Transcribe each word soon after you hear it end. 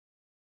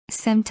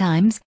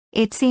Sometimes,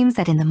 it seems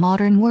that in the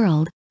modern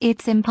world,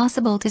 it's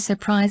impossible to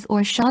surprise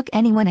or shock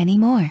anyone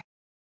anymore.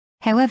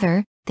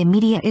 However, the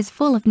media is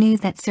full of news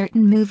that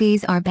certain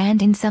movies are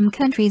banned in some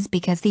countries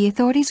because the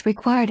authorities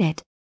required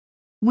it.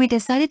 We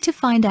decided to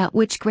find out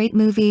which great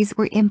movies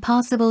were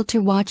impossible to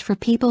watch for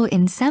people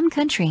in some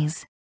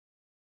countries.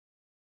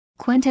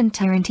 Quentin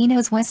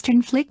Tarantino's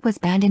Western flick was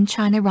banned in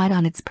China right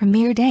on its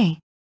premiere day.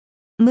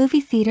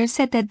 Movie theaters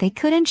said that they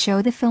couldn't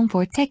show the film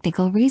for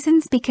technical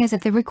reasons because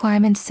of the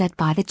requirements set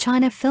by the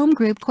China Film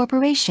Group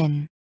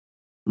Corporation.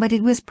 But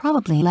it was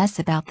probably less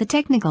about the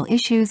technical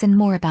issues and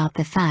more about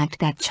the fact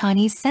that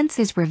Chinese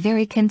censors were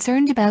very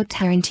concerned about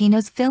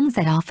Tarantino's films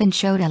that often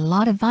showed a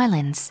lot of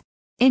violence.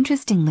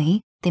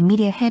 Interestingly, the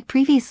media had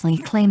previously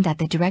claimed that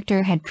the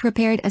director had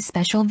prepared a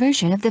special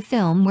version of the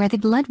film where the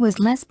blood was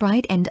less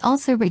bright and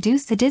also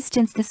reduced the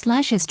distance the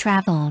slashes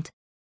traveled.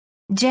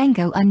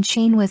 Django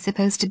Unchained was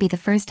supposed to be the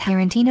first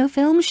Tarantino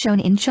film shown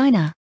in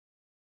China.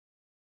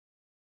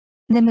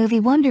 The movie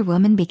Wonder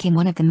Woman became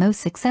one of the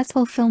most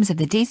successful films of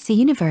the DC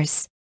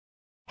universe.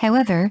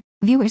 However,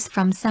 viewers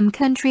from some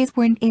countries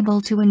weren't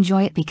able to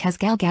enjoy it because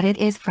Gal Gadot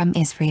is from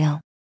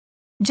Israel.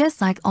 Just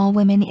like all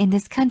women in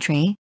this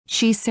country,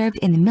 she served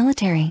in the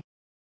military.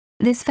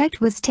 This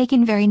fact was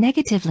taken very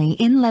negatively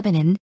in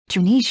Lebanon,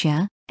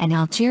 Tunisia, and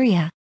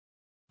Algeria.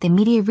 The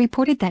media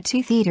reported that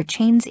 2 theater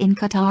chains in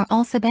Qatar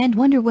also banned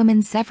Wonder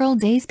Woman several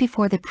days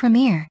before the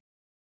premiere.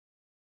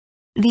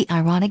 The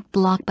ironic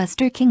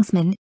blockbuster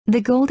Kingsman,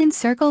 The Golden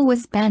Circle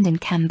was banned in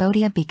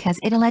Cambodia because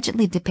it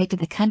allegedly depicted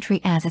the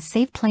country as a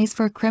safe place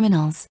for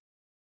criminals.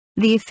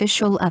 The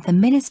official of the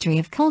Ministry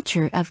of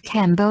Culture of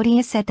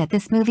Cambodia said that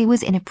this movie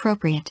was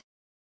inappropriate.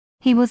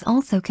 He was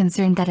also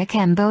concerned that a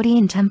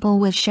Cambodian temple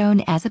was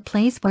shown as a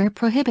place where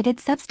prohibited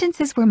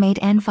substances were made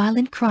and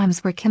violent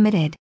crimes were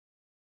committed.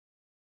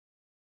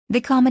 The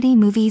comedy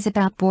movies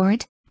about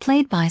Borat,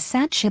 played by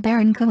Sacha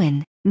Baron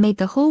Cohen, made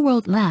the whole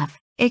world laugh,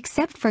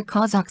 except for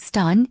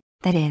Kazakhstan,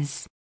 that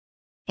is.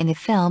 In the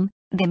film,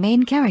 the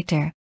main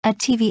character, a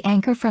TV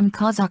anchor from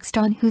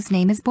Kazakhstan whose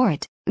name is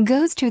Borat,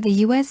 goes to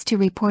the US to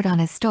report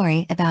on a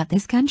story about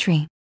this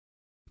country.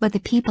 But the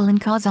people in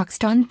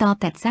Kazakhstan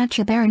thought that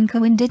Sacha Baron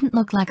Cohen didn't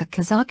look like a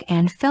Kazakh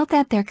and felt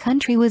that their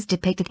country was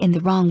depicted in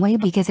the wrong way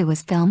because it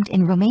was filmed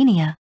in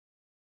Romania.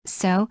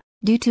 So,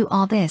 due to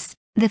all this,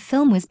 the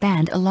film was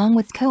banned along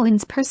with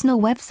Cohen's personal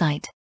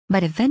website,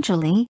 but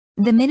eventually,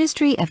 the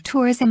Ministry of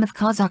Tourism of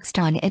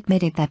Kazakhstan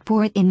admitted that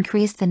Borat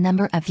increased the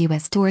number of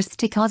US tourists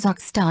to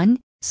Kazakhstan,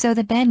 so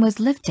the ban was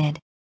lifted.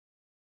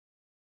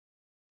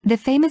 The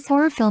famous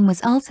horror film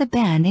was also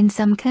banned in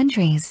some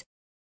countries.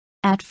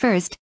 At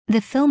first,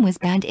 the film was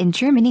banned in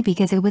Germany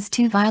because it was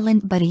too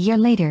violent, but a year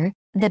later,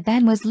 the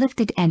ban was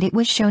lifted and it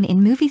was shown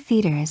in movie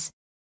theaters.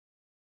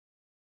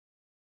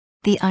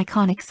 The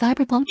iconic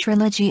cyberpunk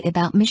trilogy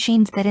about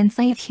machines that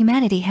enslave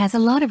humanity has a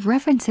lot of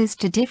references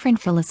to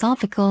different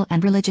philosophical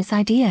and religious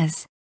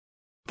ideas.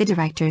 The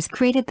directors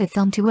created the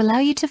film to allow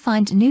you to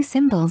find new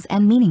symbols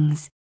and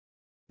meanings.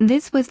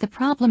 This was the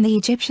problem the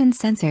Egyptian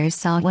censors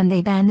saw when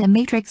they banned The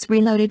Matrix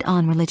Reloaded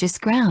on religious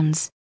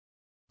grounds.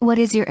 What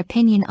is your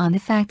opinion on the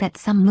fact that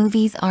some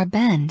movies are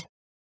banned?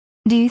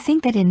 Do you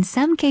think that in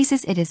some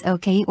cases it is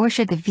okay, or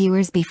should the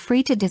viewers be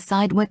free to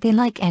decide what they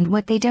like and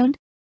what they don't?